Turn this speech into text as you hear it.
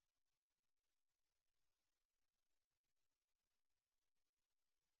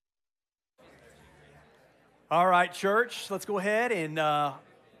All right, church, let's go ahead and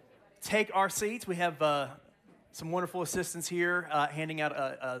take our seats. We have some wonderful assistants here handing out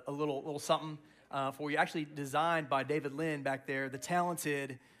a little something for you, actually designed by David Lynn back there, the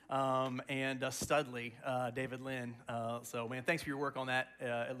talented and studly David Lynn. So, man, thanks for your work on that.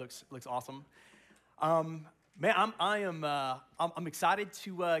 It looks awesome. Man, I'm excited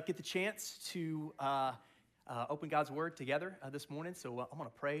to get the chance to open God's Word together this morning. So I'm going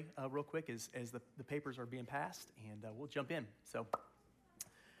to pray real quick as the papers are being passed, and we'll jump in. So,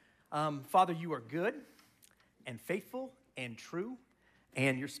 Father, you are good and faithful and true,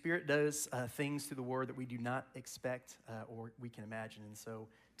 and your Spirit does things through the Word that we do not expect or we can imagine. And so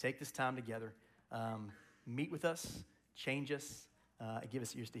take this time together, meet with us, change us, and give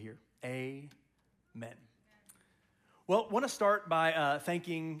us ears to hear. Amen. Well, I want to start by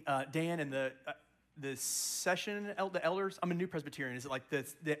thanking Dan and the session, the elders. I'm a new Presbyterian. Is it like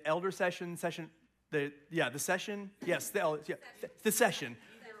the elder session? The session? Yes, the session.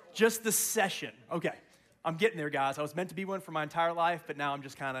 Just the session. Okay. I'm getting there, guys. I was meant to be one for my entire life, but now I'm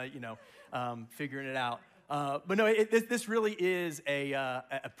just kind of, figuring it out. But no, this really is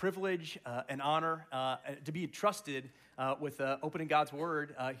a privilege, an honor to be trusted with opening God's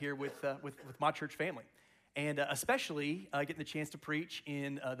Word here with my church family. And especially getting the chance to preach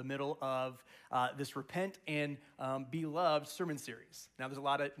in the middle of this Repent and Be Loved sermon series. Now, there's a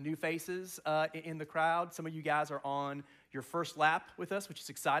lot of new faces in the crowd. Some of you guys are on your first lap with us, which is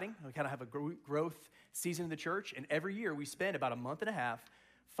exciting. We kind of have a growth season in the church, and every year we spend about a month and a half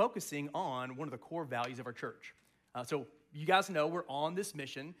focusing on one of the core values of our church. So you guys know we're on this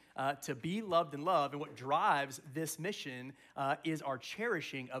mission to be loved and love, and what drives this mission is our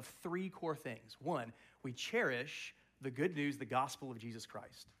cherishing of three core things. One, we cherish the good news, the gospel of Jesus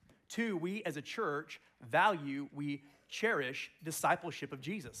Christ. Two, we as a church we cherish discipleship of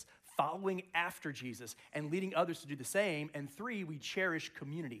Jesus, following after Jesus and leading others to do the same. And three, we cherish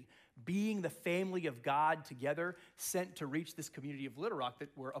community, being the family of God together, sent to reach this community of Little Rock that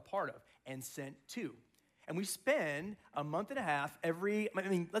we're a part of and sent to. And we spend a month and a half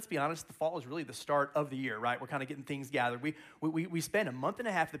let's be honest, the fall is really the start of the year, right? We're kind of getting things gathered. We spend a month and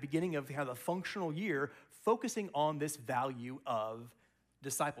a half at the beginning of kind of the functional year focusing on this value of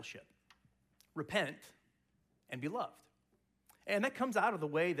discipleship. Repent and be loved. And that comes out of the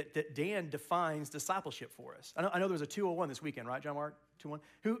way that Dan defines discipleship for us. I know there was a 201 this weekend, right, John Mark?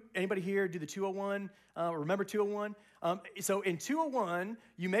 201? Anybody here do the 201? Remember 201? So in 201,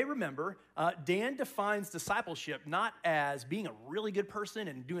 you may remember, Dan defines discipleship not as being a really good person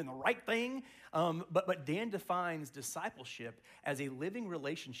and doing the right thing, but Dan defines discipleship as a living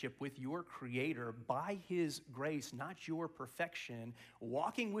relationship with your Creator by His grace, not your perfection,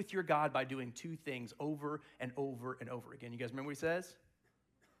 walking with your God by doing two things over and over and over again. You guys remember what he says?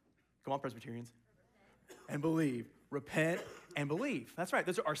 Come on, Presbyterians. And believe. Repent and believe. That's right.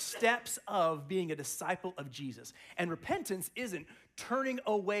 Those are our steps of being a disciple of Jesus. And repentance isn't turning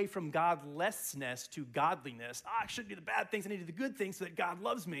away from godlessness to godliness. I shouldn't do the bad things. I need to do the good things so that God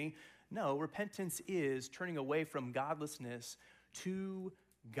loves me. No, repentance is turning away from godlessness to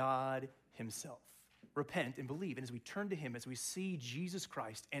God Himself. Repent and believe. And as we turn to Him, as we see Jesus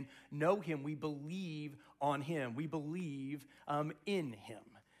Christ and know Him, we believe on Him. We believe in Him.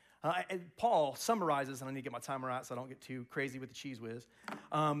 Paul summarizes, and I need to get my timer out so I don't get too crazy with the cheese whiz.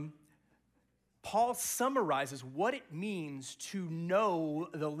 Paul summarizes what it means to know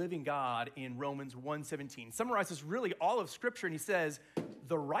the living God in Romans 1:17. Summarizes really all of Scripture, and he says,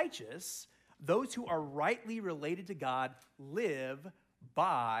 the righteous, those who are rightly related to God, live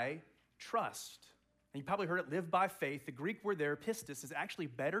by trust. And you probably heard it, live by faith. The Greek word there, pistis, is actually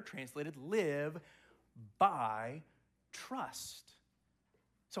better translated, live by trust.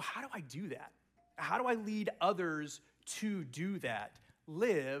 So how do I do that? How do I lead others to do that?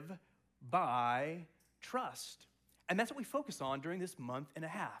 Live by trust. And that's what we focus on during this month and a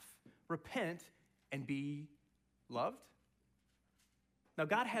half. Repent and be loved. Now,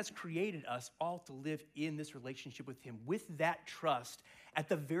 God has created us all to live in this relationship with Him, with that trust at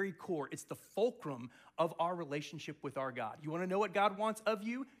the very core. It's the fulcrum of our relationship with our God. You want to know what God wants of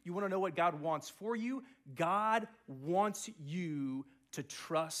you? You want to know what God wants for you? God wants you to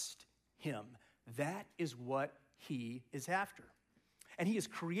trust Him. That is what He is after. And He has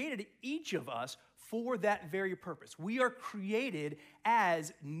created each of us for that very purpose. We are created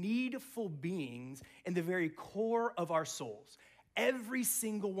as needful beings in the very core of our souls. Every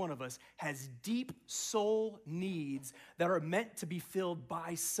single one of us has deep soul needs that are meant to be filled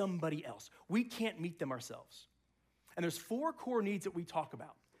by somebody else. We can't meet them ourselves. And there's four core needs that we talk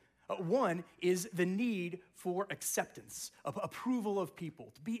about. One is the need for acceptance, approval of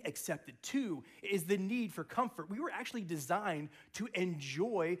people, to be accepted. Two is the need for comfort. We were actually designed to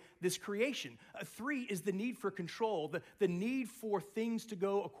enjoy this creation. Three is the need for control, the need for things to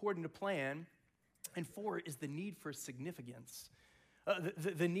go according to plan. And four is the need for significance,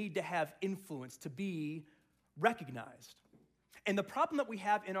 the need to have influence, to be recognized. And the problem that we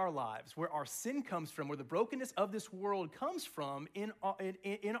have in our lives, where our sin comes from, where the brokenness of this world comes from in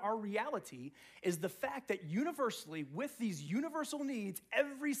our reality, is the fact that universally, with these universal needs,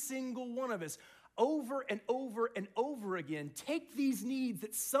 every single one of us, over and over and over again, take these needs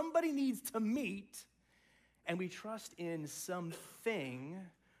that somebody needs to meet, and we trust in something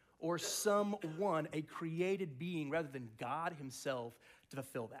or someone, a created being, rather than God himself, to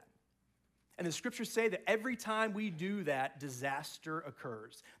fulfill that. And the scriptures say that every time we do that, disaster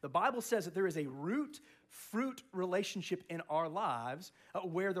occurs. The Bible says that there is a root-fruit relationship in our lives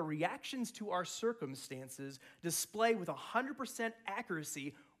where the reactions to our circumstances display with 100%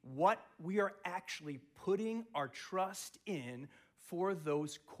 accuracy what we are actually putting our trust in for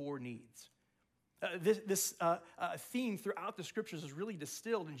those core needs. This theme throughout the scriptures is really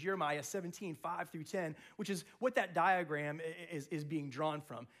distilled in Jeremiah 17, 5 through 10, which is what that diagram is being drawn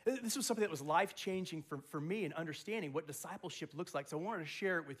from. This was something that was life-changing for me in understanding what discipleship looks like, so I wanted to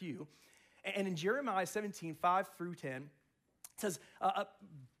share it with you. And in Jeremiah 17, 5 through 10, it says,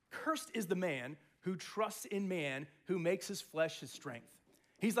 cursed is the man who trusts in man, who makes his flesh his strength.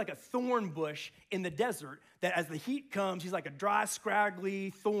 He's like a thorn bush in the desert that as the heat comes, he's like a dry, scraggly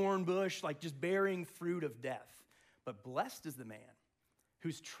thorn bush, like just bearing fruit of death. But blessed is the man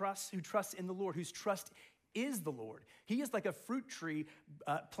who trusts in the Lord, whose trust is the Lord. He is like a fruit tree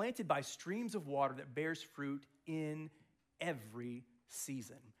planted by streams of water that bears fruit in every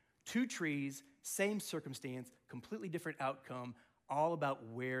season. Two trees, same circumstance, completely different outcome, all about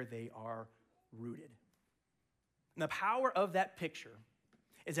where they are rooted. And the power of that picture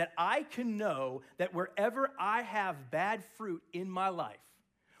is that I can know that wherever I have bad fruit in my life,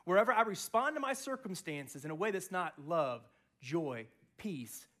 wherever I respond to my circumstances in a way that's not love, joy,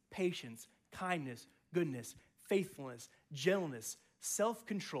 peace, patience, kindness, goodness, faithfulness, gentleness,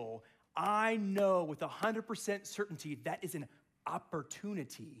 self-control, I know with 100% certainty that is an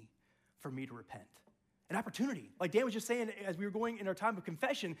opportunity for me to repent. An opportunity. Like Dan was just saying as we were going in our time of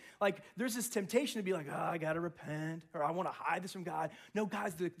confession, like there's this temptation to be like, I got to repent, or I want to hide this from God. No,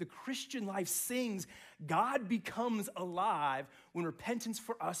 guys, the Christian life sings, God becomes alive when repentance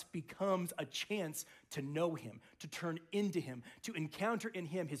for us becomes a chance to know him, to turn into him, to encounter in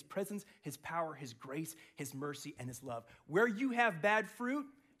him his presence, his power, his grace, his mercy, and his love. Where you have bad fruit,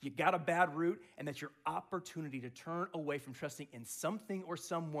 you got a bad root, and that's your opportunity to turn away from trusting in something or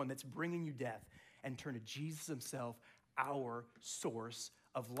someone that's bringing you death and turn to Jesus himself, our source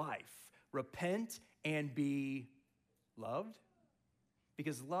of life. Repent and be loved,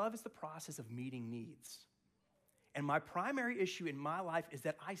 because love is the process of meeting needs. And my primary issue in my life is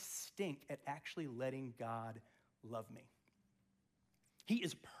that I stink at actually letting God love me. He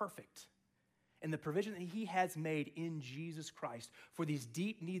is perfect in the provision that he has made in Jesus Christ for these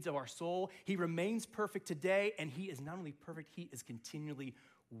deep needs of our soul. He remains perfect today, and he is not only perfect, he is continually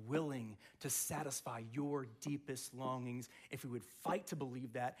willing to satisfy your deepest longings if we would fight to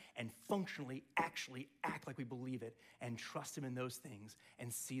believe that and functionally actually act like we believe it and trust him in those things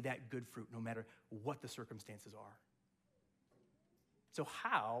and see that good fruit no matter what the circumstances are. So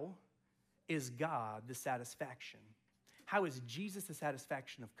how is God the satisfaction? How is Jesus the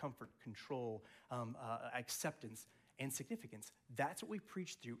satisfaction of comfort, control, acceptance, and significance? That's what we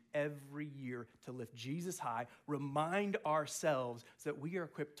preach through every year, to lift Jesus high, remind ourselves so that we are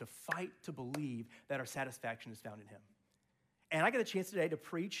equipped to fight to believe that our satisfaction is found in him. And I got a chance today to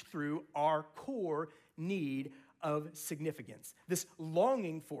preach through our core need of significance, this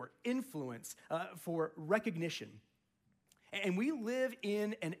longing for influence, for recognition. And we live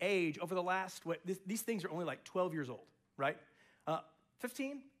in an age over the last, these things are only like 12 years old, right?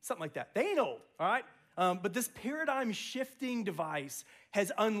 15, something like that. They ain't old, all right? But this paradigm-shifting device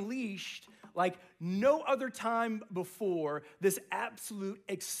has unleashed, like no other time before, this absolute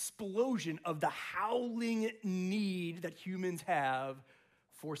explosion of the howling need that humans have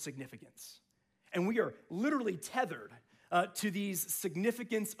for significance. And we are literally tethered to these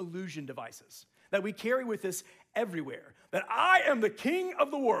significance illusion devices that we carry with us everywhere, that I am the king of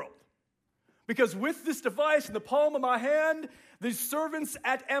the world. Because with this device in the palm of my hand, the servants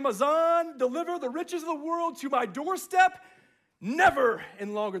at Amazon deliver the riches of the world to my doorstep, never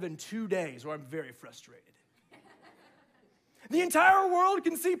in longer than 2 days, or I'm very frustrated. The entire world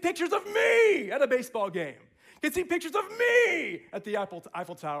can see pictures of me at a baseball game, can see pictures of me at the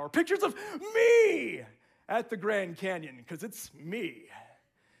Eiffel Tower, pictures of me at the Grand Canyon, because it's me.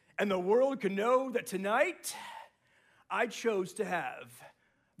 And the world can know that tonight I chose to have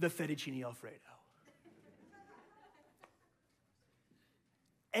the fettuccine Alfredo.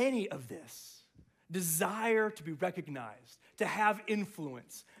 Any of this desire to be recognized, to have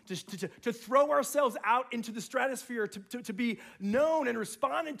influence, to throw ourselves out into the stratosphere, to be known and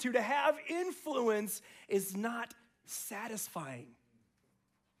responded to have influence is not satisfying.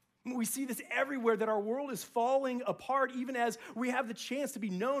 We see this everywhere, that our world is falling apart even as we have the chance to be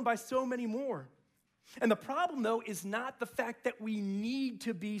known by so many more. And the problem, though, is not the fact that we need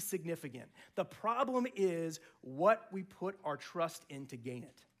to be significant. The problem is what we put our trust in to gain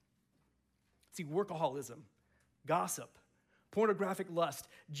it. See, workaholism, gossip, pornographic lust,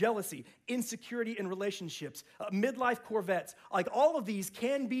 jealousy, insecurity in relationships, midlife Corvettes, like all of these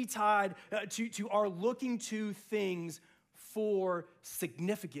can be tied to our looking to things for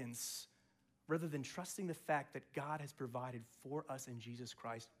significance rather than trusting the fact that God has provided for us in Jesus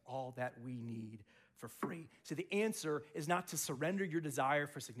Christ all that we need for free. So the answer is not to surrender your desire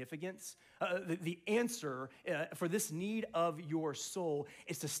for significance. The answer for this need of your soul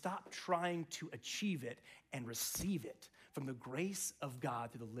is to stop trying to achieve it and receive it from the grace of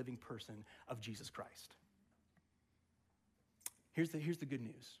God through the living person of Jesus Christ. Here's the good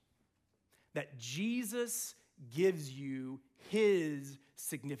news. That Jesus gives you his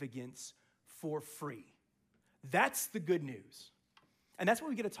significance for free. That's the good news. And that's what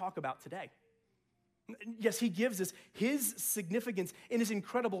we get to talk about today. Yes, he gives us his significance in his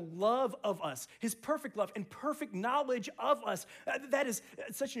incredible love of us, his perfect love and perfect knowledge of us. That is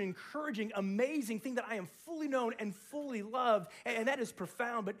such an encouraging, amazing thing, that I am fully known and fully loved, and that is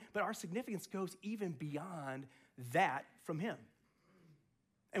profound, but our significance goes even beyond that from him.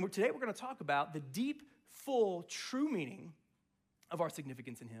 And today we're going to talk about the deep, full, true meaning of our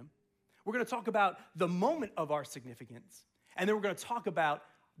significance in him. We're going to talk about the moment of our significance, and then we're going to talk about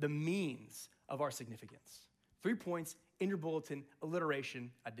the means of our significance. 3 points in your bulletin,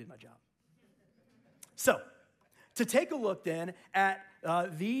 alliteration. I did my job. So, to take a look then at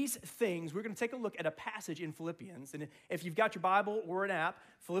these things, we're going to take a look at a passage in Philippians. And if you've got your Bible or an app,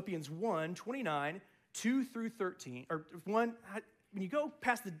 Philippians 1, 29, 2 through 13, or 1, when you go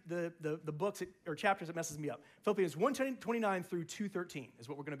past the books or chapters, it messes me up. Philippians 1, 29 through 2, 13 is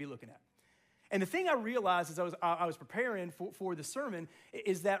what we're going to be looking at. And the thing I realized as I was preparing for the sermon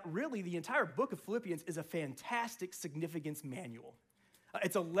is that really the entire book of Philippians is a fantastic significance manual.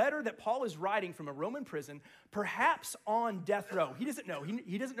 It's a letter that Paul is writing from a Roman prison, perhaps on death row. He doesn't know.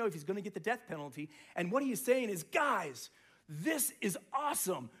 He doesn't know if he's going to get the death penalty. And what he is saying is, guys, this is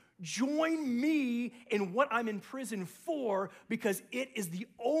awesome. Join me in what I'm in prison for, because it is the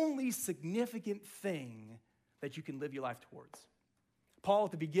only significant thing that you can live your life towards. Paul,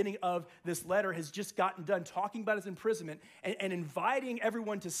 at the beginning of this letter, has just gotten done talking about his imprisonment and inviting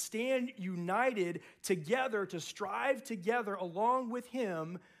everyone to stand united together, to strive together along with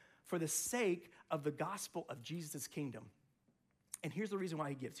him for the sake of the gospel of Jesus' kingdom. And here's the reason why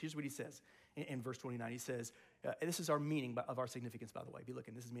he gives. Here's what he says in verse 29. He says, this is our meaning of our significance, by the way. Be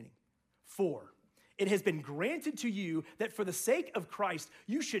looking, this is meaning. For it has been granted to you that for the sake of Christ,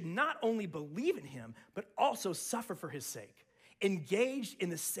 you should not only believe in him, but also suffer for his sake, engaged in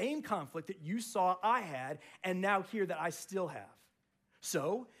the same conflict that you saw I had and now hear that I still have.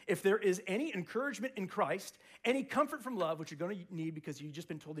 So, if there is any encouragement in Christ, any comfort from love, which you're going to need because you've just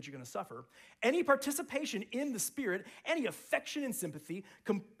been told that you're going to suffer, any participation in the Spirit, any affection and sympathy,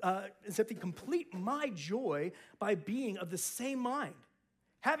 complete my joy by being of the same mind,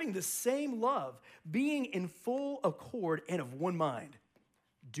 having the same love, being in full accord and of one mind.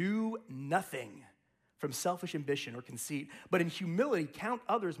 Do nothing from selfish ambition or conceit, but in humility count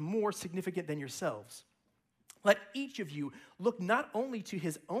others more significant than yourselves. Let each of you look not only to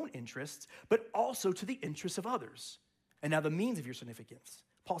his own interests, but also to the interests of others. And now the means of your significance.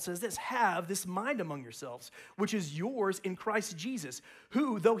 Paul says this, have this mind among yourselves, which is yours in Christ Jesus,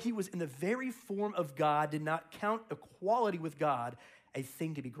 who, though he was in the very form of God, did not count equality with God a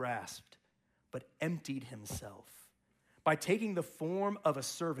thing to be grasped, but emptied himself by taking the form of a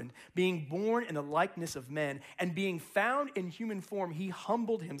servant, being born in the likeness of men, and being found in human form, he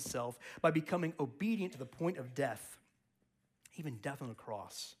humbled himself by becoming obedient to the point of death, even death on the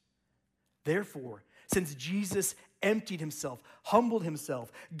cross. Therefore, since Jesus emptied himself, humbled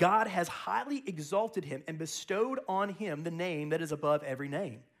himself, God has highly exalted him and bestowed on him the name that is above every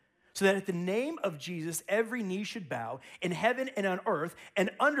name, so that at the name of Jesus, every knee should bow in heaven and on earth and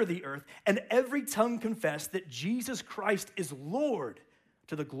under the earth, and every tongue confess that Jesus Christ is Lord,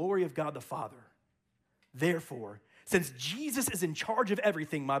 to the glory of God the Father. Therefore, since Jesus is in charge of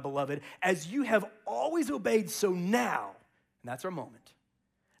everything, my beloved, as you have always obeyed, so now, and that's our moment,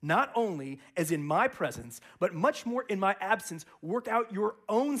 not only as in my presence, but much more in my absence, work out your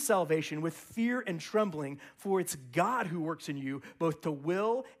own salvation with fear and trembling, for it's God who works in you both to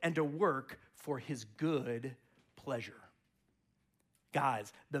will and to work for his good pleasure.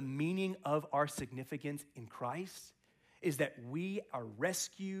 Guys, the meaning of our significance in Christ is that we are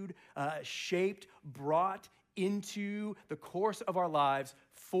rescued, shaped, brought into the course of our lives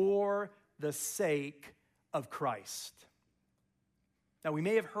for the sake of Christ. Now, we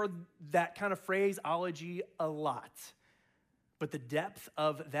may have heard that kind of phraseology a lot, but the depth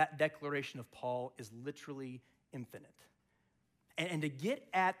of that declaration of Paul is literally infinite. And to get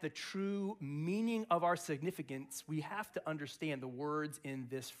at the true meaning of our significance, we have to understand the words in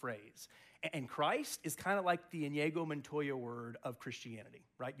this phrase. And Christ is kind of like the Inigo Montoya word of Christianity,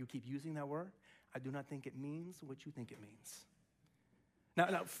 right? You keep using that word. I do not think it means what you think it means.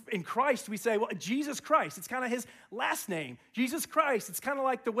 Now, in Christ, we say, well, Jesus Christ. It's kind of his last name. Jesus Christ. It's kind of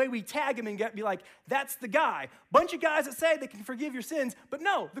like the way we tag him and be like, that's the guy. Bunch of guys that say they can forgive your sins, but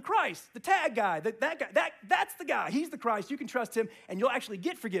no, the Christ, the tag guy, that guy, that's the guy. He's the Christ. You can trust him, and you'll actually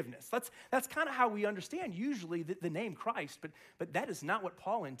get forgiveness. That's kind of how we understand usually the name Christ, but that is not what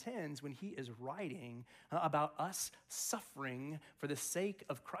Paul intends when he is writing about us suffering for the sake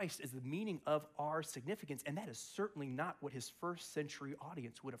of Christ as the meaning of our significance, and that is certainly not what his first century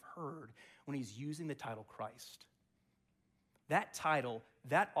audience would have heard when he's using the title Christ. That title,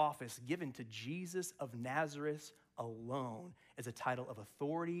 that office given to Jesus of Nazareth alone is a title of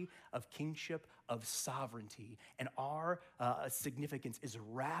authority, of kingship, of sovereignty, and our significance is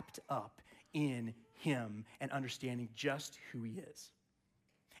wrapped up in him and understanding just who he is.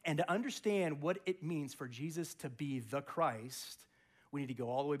 And to understand what it means for Jesus to be the Christ, we need to go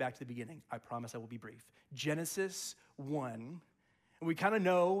all the way back to the beginning. I promise I will be brief. Genesis 1. We kind of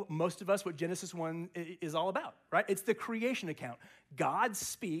know, most of us, what Genesis 1 is all about, right? It's the creation account. God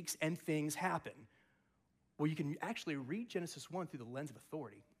speaks and things happen. Well, you can actually read Genesis 1 through the lens of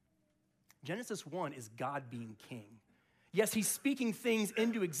authority. Genesis 1 is God being king. Yes, he's speaking things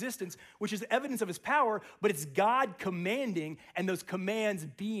into existence, which is evidence of his power, but it's God commanding and those commands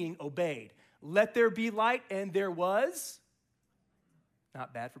being obeyed. Let there be light, and there was.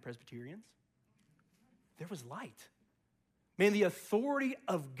 Not bad for Presbyterians. There was light. Man, the authority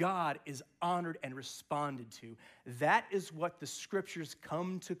of God is honored and responded to. That is what the scriptures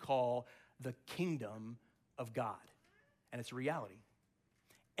come to call the kingdom of God. And it's a reality.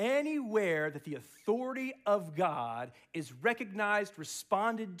 Anywhere that the authority of God is recognized,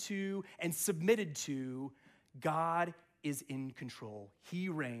 responded to, and submitted to, God is in control. He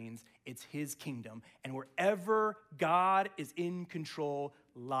reigns. It's his kingdom. And wherever God is in control,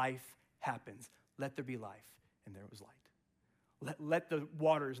 life happens. Let there be life. And there was light. Let the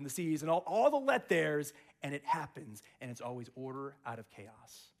waters and the seas and all the let there's, and it happens, and it's always order out of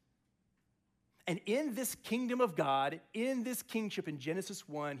chaos. And in this kingdom of God, in this kingship in Genesis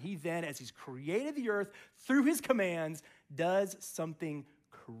 1, he then, as he's created the earth through his commands, does something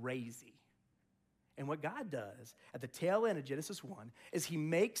crazy. And what God does at the tail end of Genesis 1 is he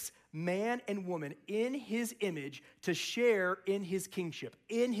makes man and woman in his image to share in his kingship,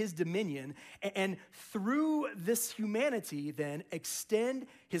 in his dominion, and through this humanity then extend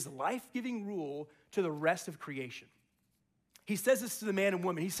his life-giving rule to the rest of creation. He says this to the man and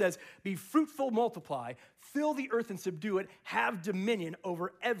woman. He says, be fruitful, multiply, fill the earth and subdue it, have dominion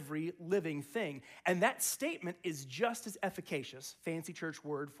over every living thing. And that statement is just as efficacious, fancy church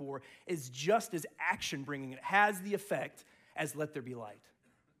word for, is just as action-bringing. It has the effect as let there be light.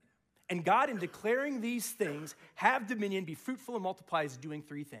 And God, in declaring these things, have dominion, be fruitful and multiply, is doing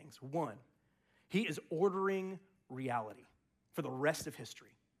three things. One, he is ordering reality for the rest of history.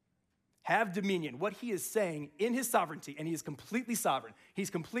 Have dominion, what he is saying in his sovereignty, and he is completely sovereign. He's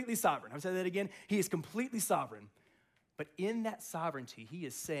completely sovereign. I'll say that again. He is completely sovereign. But in that sovereignty, he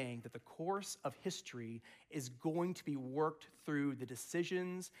is saying that the course of history is going to be worked through the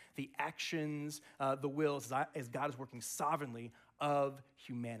decisions, the actions, the wills, as God is working sovereignly of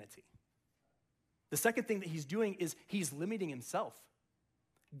humanity. The second thing that he's doing is he's limiting himself.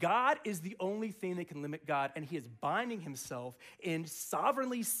 God is the only thing that can limit God, and he is binding himself in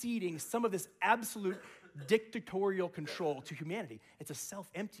sovereignly ceding some of this absolute dictatorial control to humanity. It's a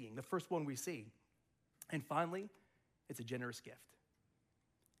self-emptying, the first one we see. And finally, it's a generous gift.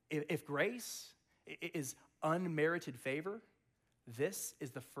 If grace is unmerited favor, this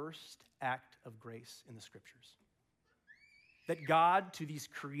is the first act of grace in the scriptures. That God, to these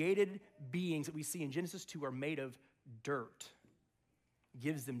created beings that we see in Genesis 2, are made of dirt.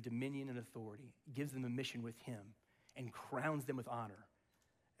 gives them dominion and authority, gives them a mission with him, and crowns them with honor,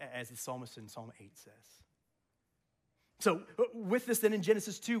 as the psalmist in Psalm 8 says. So with this then in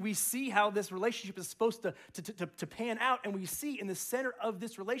Genesis 2, we see how this relationship is supposed to pan out, and we see in the center of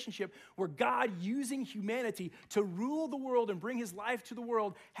this relationship where God, using humanity to rule the world and bring his life to the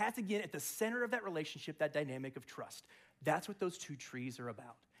world, has again at the center of that relationship that dynamic of trust. That's what those two trees are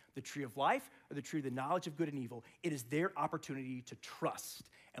about. The tree of life or the tree of the knowledge of good and evil. It is their opportunity to trust.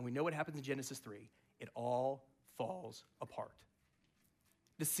 And we know what happens in Genesis 3. It all falls apart.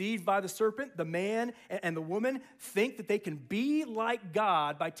 Deceived by the serpent, the man and the woman think that they can be like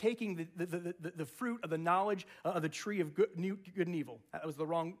God by taking the fruit of the knowledge of the tree of good and evil. That was the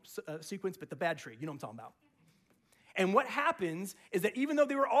wrong sequence, but the bad tree. You know what I'm talking about. And what happens is that even though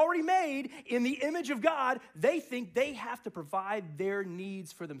they were already made in the image of God, they think they have to provide their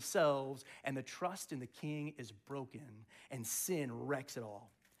needs for themselves, and the trust in the king is broken, and sin wrecks it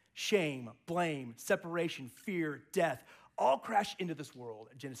all. Shame, blame, separation, fear, death, all crash into this world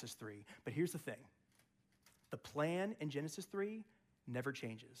at Genesis 3. But here's the thing. The plan in Genesis 3 never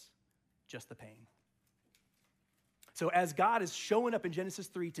changes, just the pain. So as God is showing up in Genesis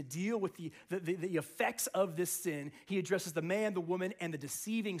 3 to deal with the effects of this sin, he addresses the man, the woman, and the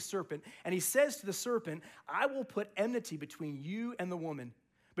deceiving serpent. And he says to the serpent, I will put enmity between you and the woman,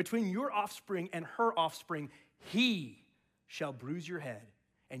 between your offspring and her offspring. He shall bruise your head,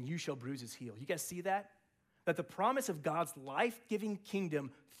 and you shall bruise his heel. You guys see that? That the promise of God's life-giving kingdom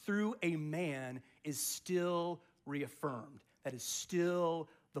through a man is still reaffirmed. That is still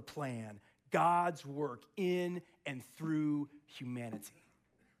the plan. God's work in and through humanity.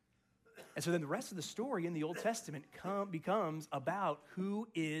 And so then the rest of the story in the Old Testament becomes about who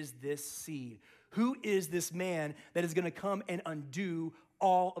is this seed? Who is this man that is going to come and undo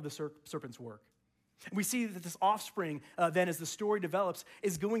all of the serpent's work? We see that this offspring, then as the story develops,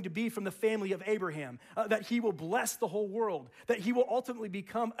 is going to be from the family of Abraham, that he will bless the whole world, that he will ultimately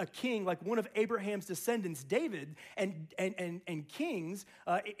become a king like one of Abraham's descendants, David, and kings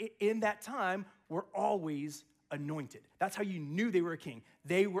in that time were always anointed. That's how you knew they were a king.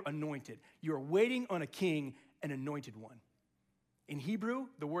 They were anointed. You're waiting on a king, an anointed one. In Hebrew,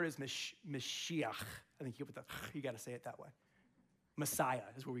 the word is Mashiach. I think you got to say it that way. Messiah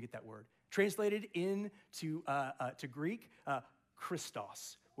is where we get that word. Translated into to Greek,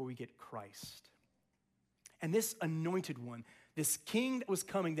 Christos, where we get Christ. And this anointed one, this king that was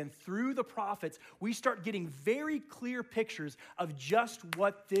coming, then through the prophets, we start getting very clear pictures of just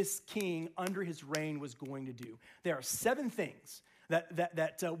what this king under his reign was going to do. There are 7 things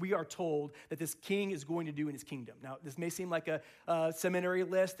that we are told that this king is going to do in his kingdom. Now, this may seem like a seminary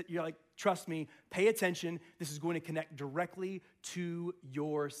list that you're like, trust me, pay attention. This is going to connect directly to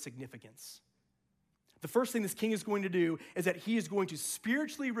your significance. The first thing this king is going to do is that he is going to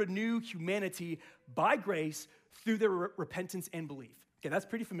spiritually renew humanity by grace through their repentance and belief. Okay, that's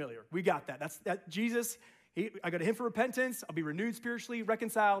pretty familiar. We got that. That's Jesus. I got a hint for repentance. I'll be renewed spiritually,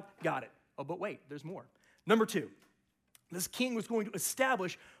 reconciled. Got it. Oh, but wait, there's more. Number 2. This king was going to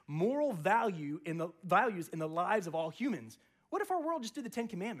establish moral values in the lives of all humans. What if our world just did the 10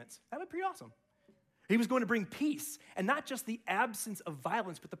 Commandments? That would be pretty awesome. He was going to bring peace, and not just the absence of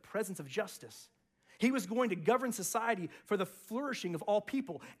violence, but the presence of justice. He was going to govern society for the flourishing of all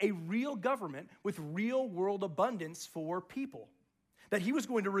people, a real government with real world abundance for people. That he was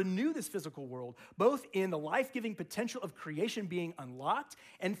going to renew this physical world, both in the life-giving potential of creation being unlocked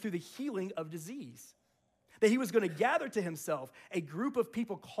and through the healing of disease. That he was going to gather to himself a group of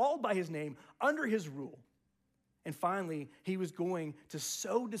people called by his name under his rule. And finally, he was going to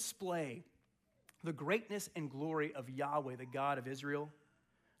so display the greatness and glory of Yahweh, the God of Israel,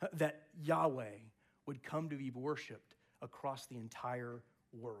 that Yahweh would come to be worshiped across the entire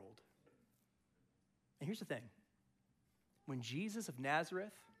world. And here's the thing. When Jesus of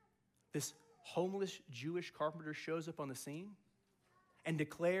Nazareth, this homeless Jewish carpenter, shows up on the scene and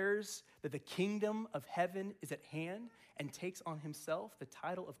declares that the kingdom of heaven is at hand and takes on himself the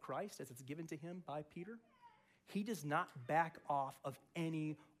title of Christ as it's given to him by Peter, he does not back off of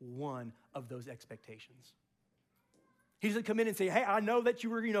any one of those expectations. He doesn't come in and say, hey, I know that you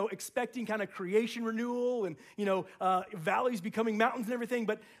were, expecting kind of creation renewal and, valleys becoming mountains and everything,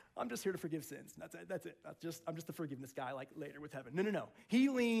 but I'm just here to forgive sins. That's it. I'm just the forgiveness guy like later with heaven. No. He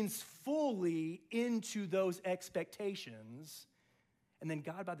leans fully into those expectations. And then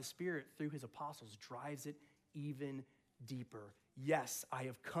God, by the Spirit, through his apostles, drives it even deeper. Yes, I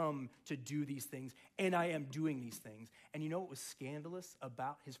have come to do these things, and I am doing these things. And you know what was scandalous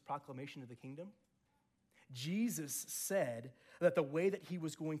about his proclamation of the kingdom? Jesus said that the way that he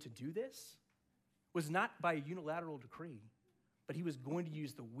was going to do this was not by a unilateral decree, but he was going to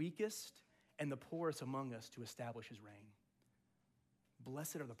use the weakest and the poorest among us to establish his reign.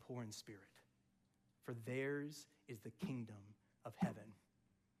 Blessed are the poor in spirit, for theirs is the kingdom of heaven.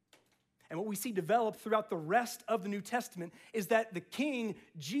 And what we see develop throughout the rest of the New Testament is that the King,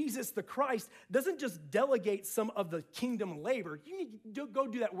 Jesus the Christ, doesn't just delegate some of the kingdom labor. You need to go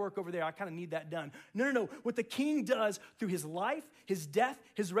do that work over there. I kind of need that done. No. What the King does through his life, his death,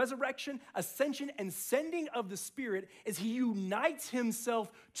 his resurrection, ascension, and sending of the Spirit is he unites himself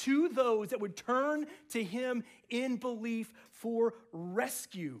to those that would turn to him in belief for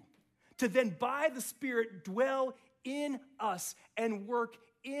rescue, to then by the Spirit dwell in us and work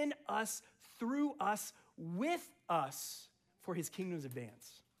in us, through us, with us for his kingdom's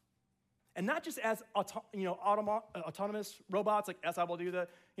advance. And not just as autonomous robots, like, yes, I will do the,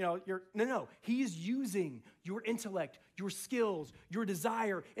 no. He is using your intellect, your skills, your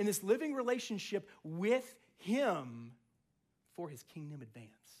desire in this living relationship with him for his kingdom advance.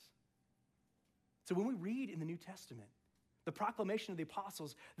 So when we read in the New Testament, the proclamation of the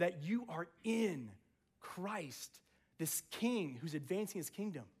apostles that you are in Christ, this king who's advancing his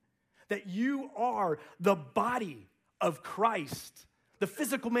kingdom, that you are the body of Christ, the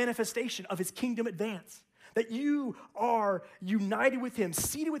physical manifestation of his kingdom advance, that you are united with him,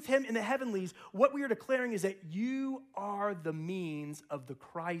 seated with him in the heavenlies. What we are declaring is that you are the means of the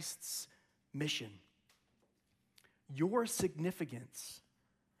Christ's mission. Your significance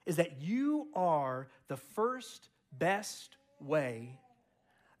is that you are the first best way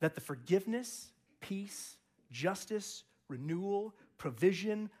that the forgiveness, peace, justice, renewal,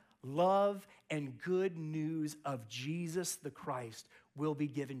 provision, love, and good news of Jesus the Christ will be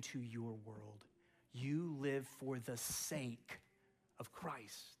given to your world. You live for the sake of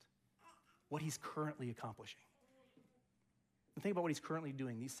Christ, what he's currently accomplishing. And think about what he's currently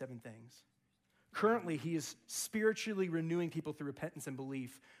doing, these 7 things. Currently, he is spiritually renewing people through repentance and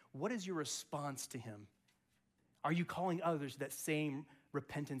belief. What is your response to him? Are you calling others to that same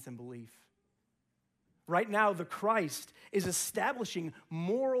repentance and belief? Right now, the Christ is establishing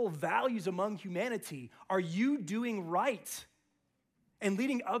moral values among humanity. Are you doing right and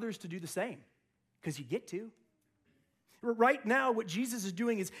leading others to do the same? Because you get to. Right now, what Jesus is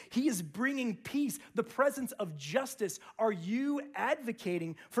doing is he is bringing peace, the presence of justice. Are you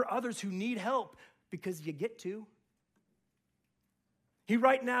advocating for others who need help? Because you get to. He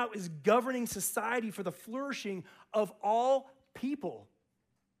right now is governing society for the flourishing of all people.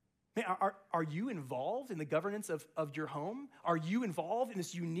 Man, are you involved in the governance of your home? Are you involved in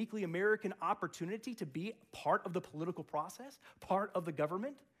this uniquely American opportunity to be part of the political process, part of the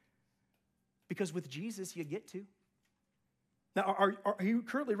government? Because with Jesus, you get to. Now, are you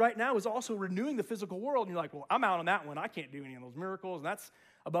currently right now is also renewing the physical world, and you're like, well, I'm out on that one. I can't do any of those miracles, and that's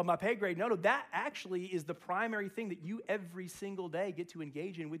above my pay grade. No, that actually is the primary thing that you every single day get to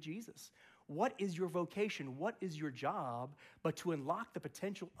engage in with Jesus. What is your vocation? What is your job? But to unlock the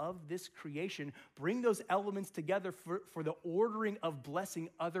potential of this creation, bring those elements together for the ordering of blessing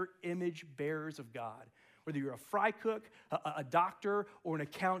other image bearers of God. Whether you're a fry cook, a doctor, or an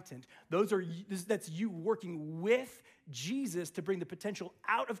accountant, that's you working with Jesus to bring the potential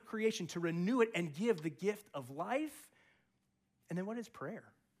out of creation, to renew it and give the gift of life. And then what is prayer?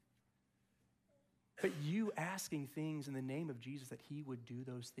 But you asking things in the name of Jesus that he would do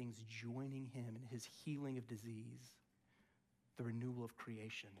those things, joining him in his healing of disease, the renewal of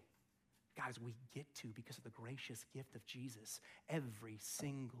creation. Guys, we get to because of the gracious gift of Jesus every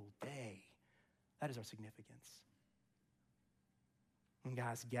single day. That is our significance. And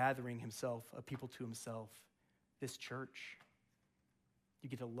guys, gathering a people to himself, this church, you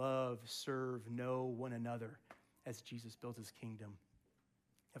get to love, serve, know one another as Jesus builds his kingdom.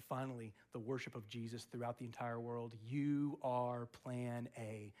 And finally, the worship of Jesus throughout the entire world. You are plan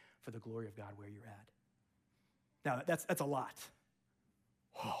A for the glory of God where you're at. Now, that's a lot.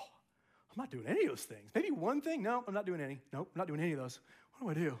 Oh, I'm not doing any of those things. Maybe one thing. No, I'm not doing any. Nope, I'm not doing any of those.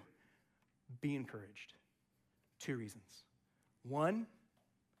 What do I do? Be encouraged. 2 reasons. 1,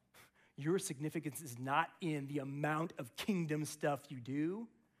 your significance is not in the amount of kingdom stuff you do,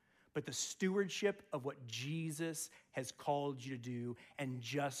 but the stewardship of what Jesus has called you to do and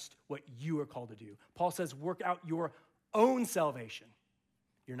just what you are called to do. Paul says, work out your own salvation.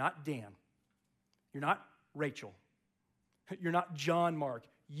 You're not Dan. You're not Rachel. You're not John Mark.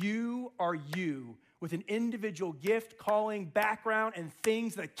 You are you with an individual gift, calling, background, and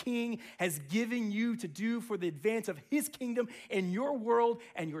things the King has given you to do for the advance of his kingdom in your world,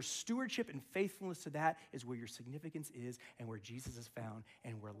 and your stewardship and faithfulness to that is where your significance is and where Jesus is found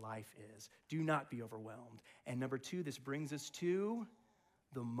and where life is. Do not be overwhelmed. And number 2, this brings us to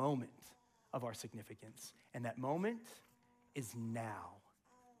the moment of our significance. And that moment is now.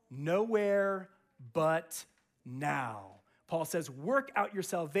 Nowhere but now. Paul says, work out your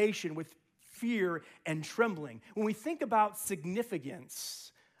salvation with fear and trembling. When we think about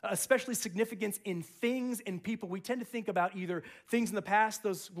significance, especially significance in things and people, we tend to think about either things in the past,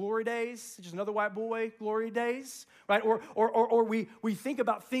 those glory days, just another white boy glory days, right? Or we think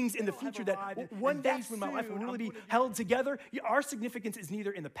about things in the future that one day when my life will really be held together. Our significance is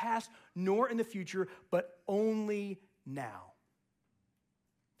neither in the past nor in the future, but only now.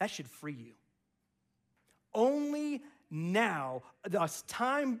 That should free you. Only now, us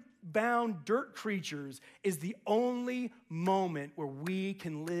time-bound dirt creatures is the only moment where we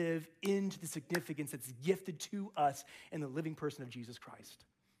can live into the significance that's gifted to us in the living person of Jesus Christ.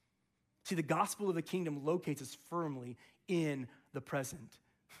 See, the gospel of the kingdom locates us firmly in the present.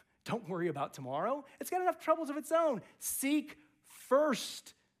 Don't worry about tomorrow. It's got enough troubles of its own. Seek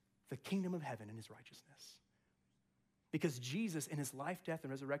first the kingdom of heaven and his righteousness. Because Jesus, in his life, death,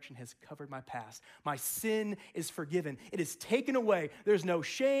 and resurrection, has covered my past. My sin is forgiven. It is taken away. There's no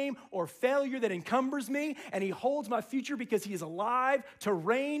shame or failure that encumbers me, and he holds my future because he is alive to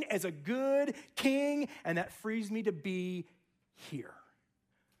reign as a good king, and that frees me to be here.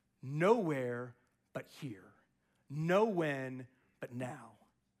 Nowhere but here. No when but now.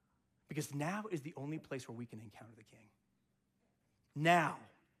 Because now is the only place where we can encounter the king. Now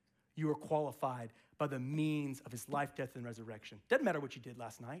you are qualified by the means of his life, death, and resurrection. Doesn't matter what you did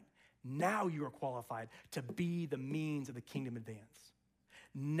last night. Now you are qualified to be the means of the kingdom advance.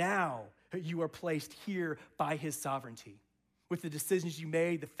 Now you are placed here by his sovereignty with the decisions you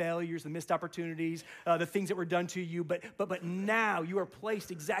made, the failures, the missed opportunities, the things that were done to you. But now you are placed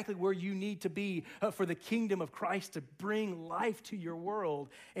exactly where you need to be for the kingdom of Christ to bring life to your world.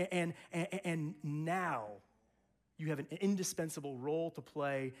 And now you have an indispensable role to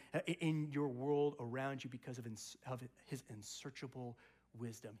play in your world around you because of his unsearchable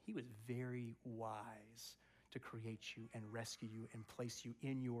wisdom. He was very wise to create you and rescue you and place you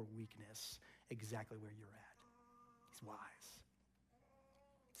in your weakness exactly where you're at. He's wise.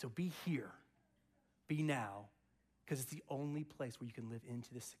 So be here, be now, because it's the only place where you can live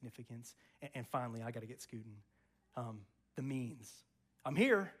into this significance. And finally, I got to get scooting. The means. I'm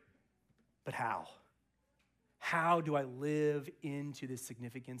here, but how? How do I live into this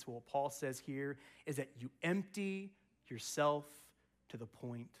significance? Well, what Paul says here is that you empty yourself to the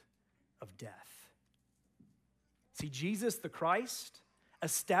point of death. See, Jesus the Christ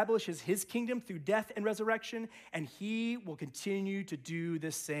establishes his kingdom through death and resurrection, and he will continue to do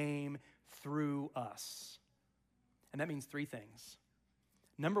the same through us. And that means three things.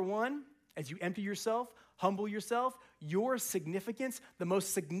 Number one, as you empty yourself, humble yourself, your significance, the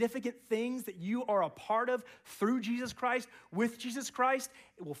most significant things that you are a part of through Jesus Christ, with Jesus Christ,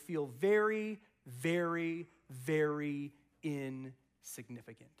 it will feel very, very, very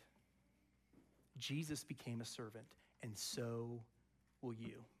insignificant. Jesus became a servant, and so will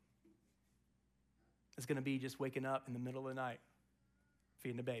you. It's going to be just waking up in the middle of the night,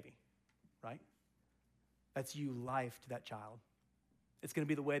 feeding a baby, right? That's you life to that child. It's going to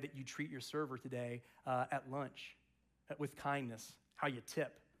be the way that you treat your server today at lunch with kindness, how you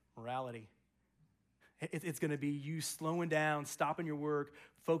tip, morality. It's going to be you slowing down, stopping your work,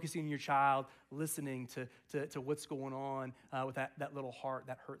 focusing on your child, listening to what's going on with that little heart,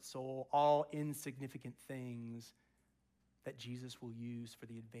 that hurt soul, all insignificant things that Jesus will use for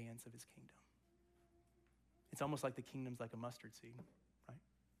the advance of his kingdom. It's almost like the kingdom's like a mustard seed, right?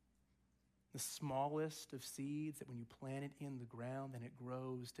 The smallest of seeds that when you plant it in the ground, then it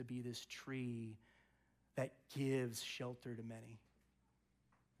grows to be this tree that gives shelter to many.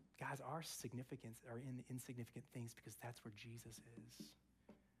 Guys, our significance are in the insignificant things because that's where Jesus is.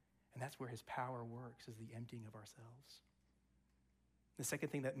 And that's where his power works, is the emptying of ourselves. The second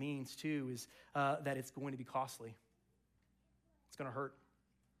thing that means, too, is that it's going to be costly. It's going to hurt.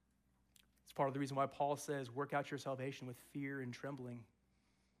 It's part of the reason why Paul says, work out your salvation with fear and trembling.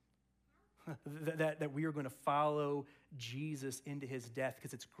 that we are going to follow Jesus into his death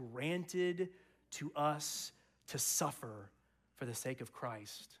because it's granted to us to suffer for the sake of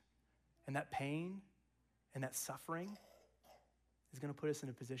Christ. And that pain and that suffering is going to put us in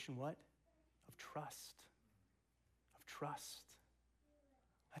a position, what? Of trust. Of trust.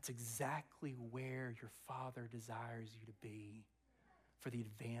 That's exactly where your Father desires you to be for the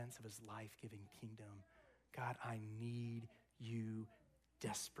advance of his life-giving kingdom. God, I need you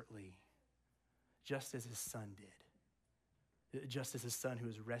desperately, just as his son did. Just as his son who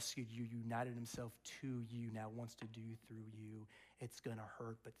has rescued you, united himself to you, now wants to do through you. It's going to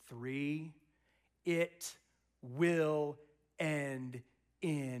hurt. But 3, it will end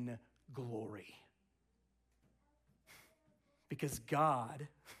in glory. because God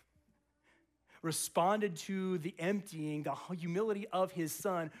responded to the emptying, the humility of his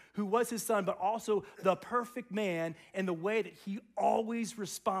son, who was his son, but also the perfect man, in the way that he always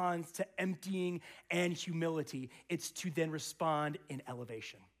responds to emptying and humility. It's to then respond in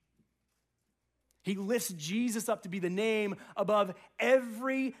elevation. He lifts Jesus up to be the name above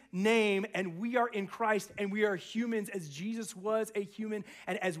every name, and we are in Christ, and we are humans as Jesus was a human,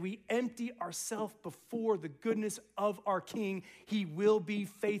 and as we empty ourselves before the goodness of our King, he will be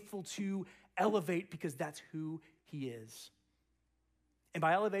faithful to elevate, because that's who he is. And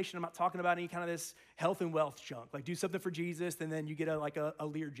by elevation, I'm not talking about any kind of this health and wealth junk, like do something for Jesus and then you get a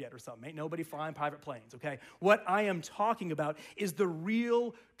Learjet or something. Ain't nobody flying private planes, okay? What I am talking about is the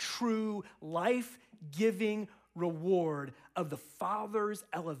real, true, life-giving reward of the Father's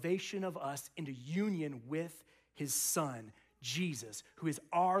elevation of us into union with his Son, Jesus, who is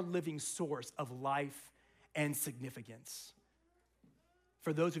our living source of life and significance.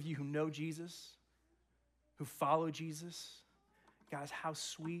 For those of you who know Jesus, who follow Jesus, guys, how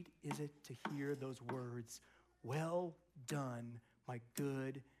sweet is it to hear those words, "Well done, my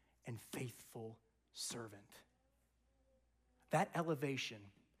good and faithful servant." That elevation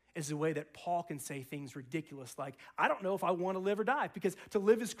is the way that Paul can say things ridiculous like, I don't know if I want to live or die, because to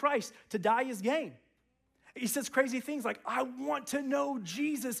live is Christ, to die is gain. He says crazy things like, I want to know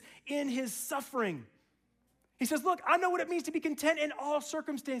Jesus in his suffering. He says, look, I know what it means to be content in all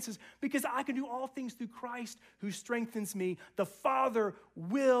circumstances, because I can do all things through Christ who strengthens me. The Father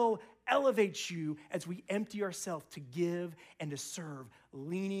will elevate you as we empty ourselves to give and to serve,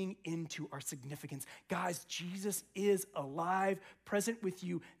 leaning into our significance. Guys, Jesus is alive, present with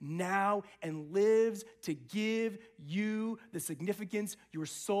you now, and lives to give you the significance your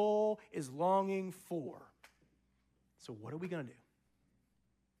soul is longing for. So what are we going to do?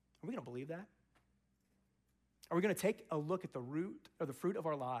 Are we going to believe that? Are we going to take a look at the root or the fruit of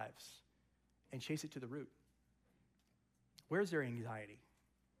our lives and chase it to the root? Where's their anxiety?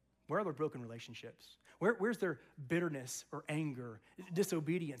 Where are their broken relationships? Where's their bitterness or anger,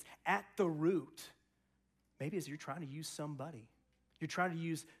 disobedience? At the root, maybe as you're trying to use somebody. You're trying to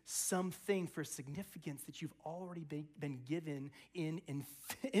use something for significance that you've already been given in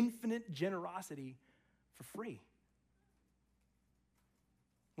infinite generosity for free.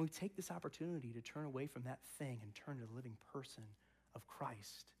 When we take this opportunity to turn away from that thing and turn to the living person of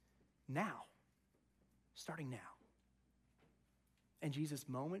Christ now, starting now. And Jesus,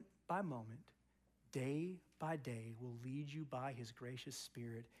 moment by moment, day by day, will lead you by his gracious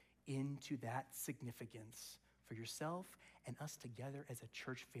Spirit into that significance for yourself and us together as a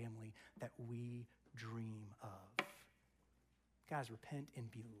church family that we dream of. Guys, repent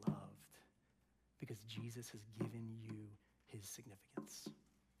and be loved, because Jesus has given you his significance.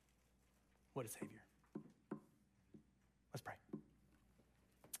 What a Savior. Let's pray.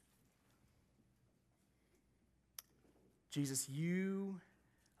 Jesus, you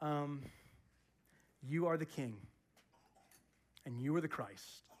are the King, and you are the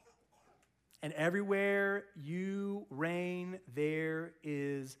Christ. And everywhere you reign, there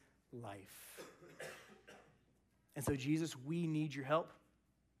is life. And so, Jesus, we need your help.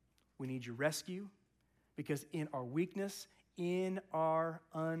 We need your rescue, because in our weakness, in our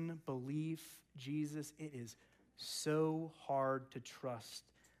unbelief, Jesus, it is so hard to trust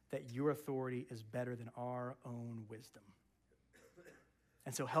that your authority is better than our own wisdom.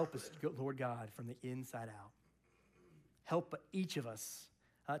 And so help us, Lord God, from the inside out. Help each of us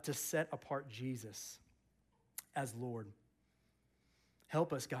to set apart Jesus as Lord.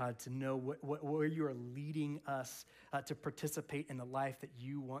 Help us, God, to know where you are leading us to participate in the life that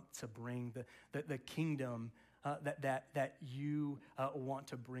you want to bring, the kingdom that you want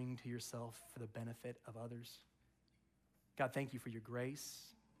to bring to yourself for the benefit of others. God, thank you for your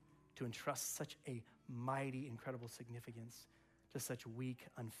grace to entrust such a mighty, incredible significance to such weak,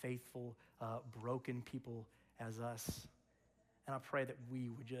 unfaithful, broken people as us. And I pray that we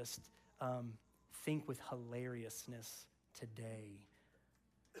would just think with hilariousness today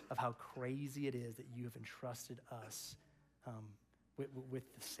of how crazy it is that you have entrusted us with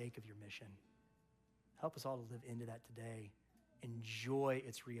the sake of your mission. Help us all to live into that today, enjoy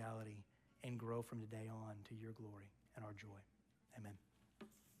its reality, and grow from today on to your glory and our joy. Amen.